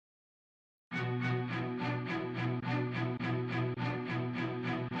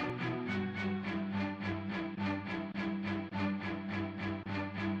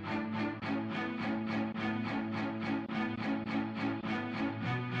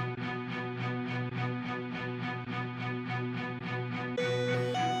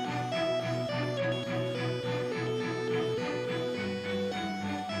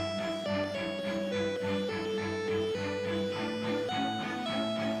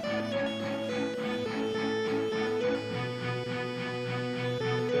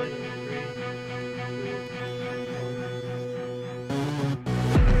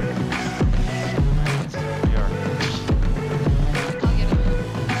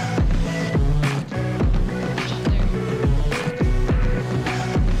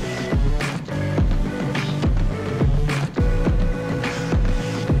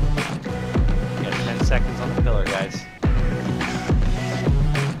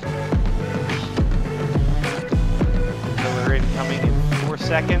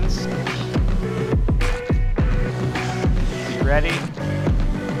seconds. Be ready.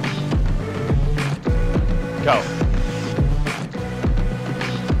 Go.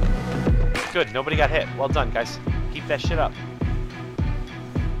 Good, nobody got hit. Well done, guys. Keep that shit up.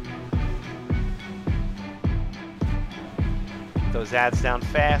 Get those ads down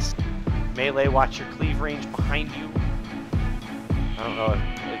fast. Melee, watch your cleave range behind you. I don't know,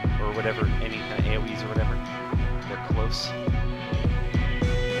 or whatever, any kind of AoEs or whatever. They're close.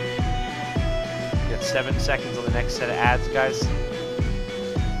 You got 7 seconds on the next set of ads, guys.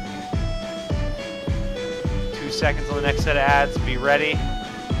 2 seconds on the next set of ads. Be ready.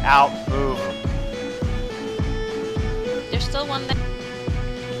 Out. Move. There's still one there.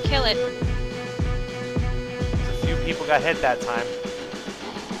 Kill it. A few people got hit that time.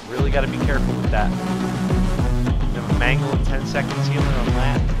 Really got to be careful with that. You have a mangle and 10 seconds healing on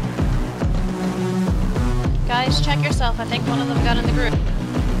that. Guys, check yourself. I think one of them got in the group.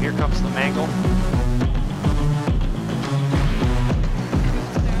 Here comes the mangle.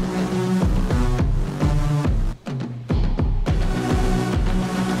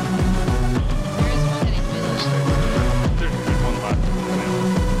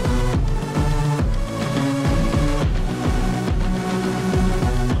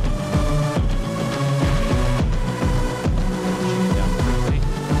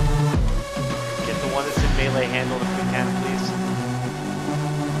 Handled if we can, please.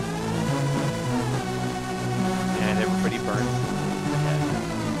 And everybody burn.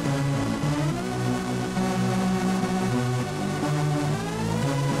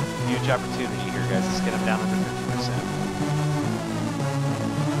 Huge opportunity here, guys. Let's get them down under 50%.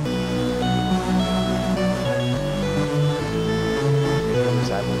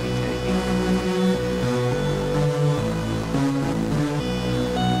 I will be tanking.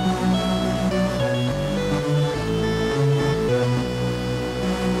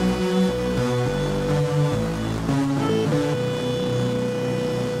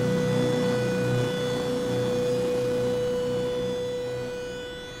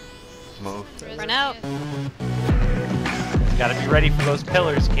 Run out. You gotta be ready for those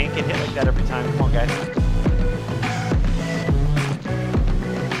pillars. Can't get hit like that every time. Come on, guys.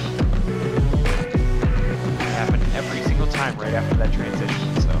 It happened every single time right after that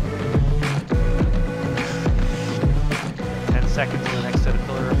transition, so. 10 seconds on the next set of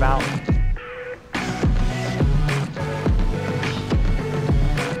pillar about.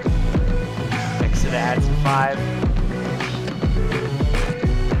 Exit ads in 5.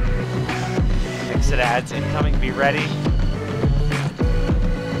 Exit ads incoming, be ready.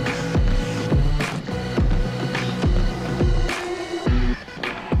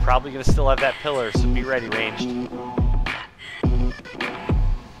 Probably gonna still have that pillar, so be ready, ranged.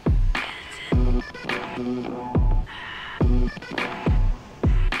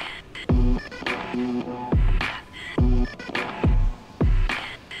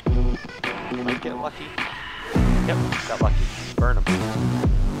 Might get lucky. Yep, got lucky. Burn them.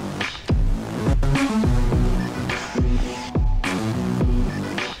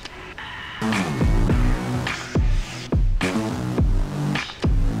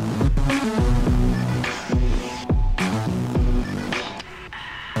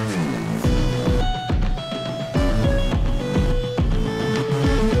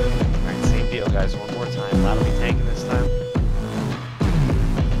 Guys, one more time. That'll be tanking this time.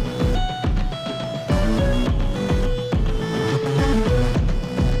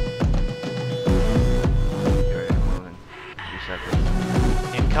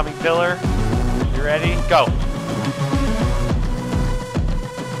 Incoming pillar. You ready? Go.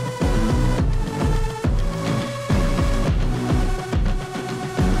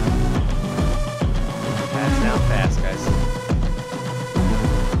 That's down fast, guys.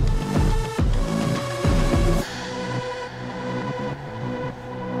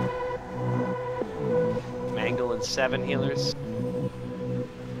 Mangle and 7 healers.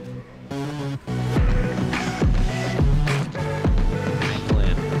 Mangle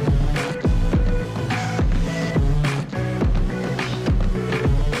in.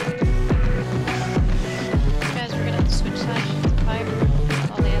 Guys, we're gonna have to switch sides to 5.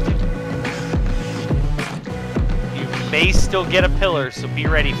 All the others. You may still get a pillar, so be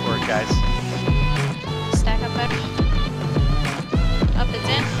ready for it, guys. Stack up better. Up, it's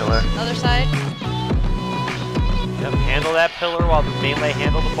in. Pillar. Other side. Yep, handle that pillar while the melee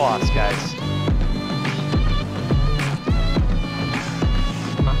handle the boss, guys.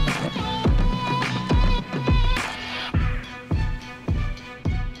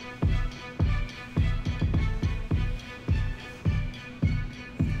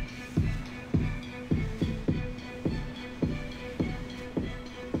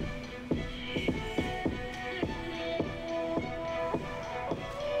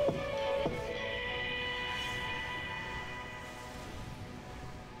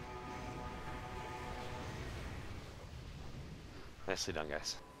 Nicely done,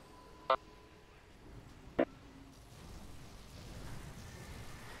 guys.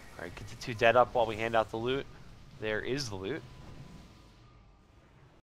 Alright, get the 2 dead up while we hand out the loot. There is the loot.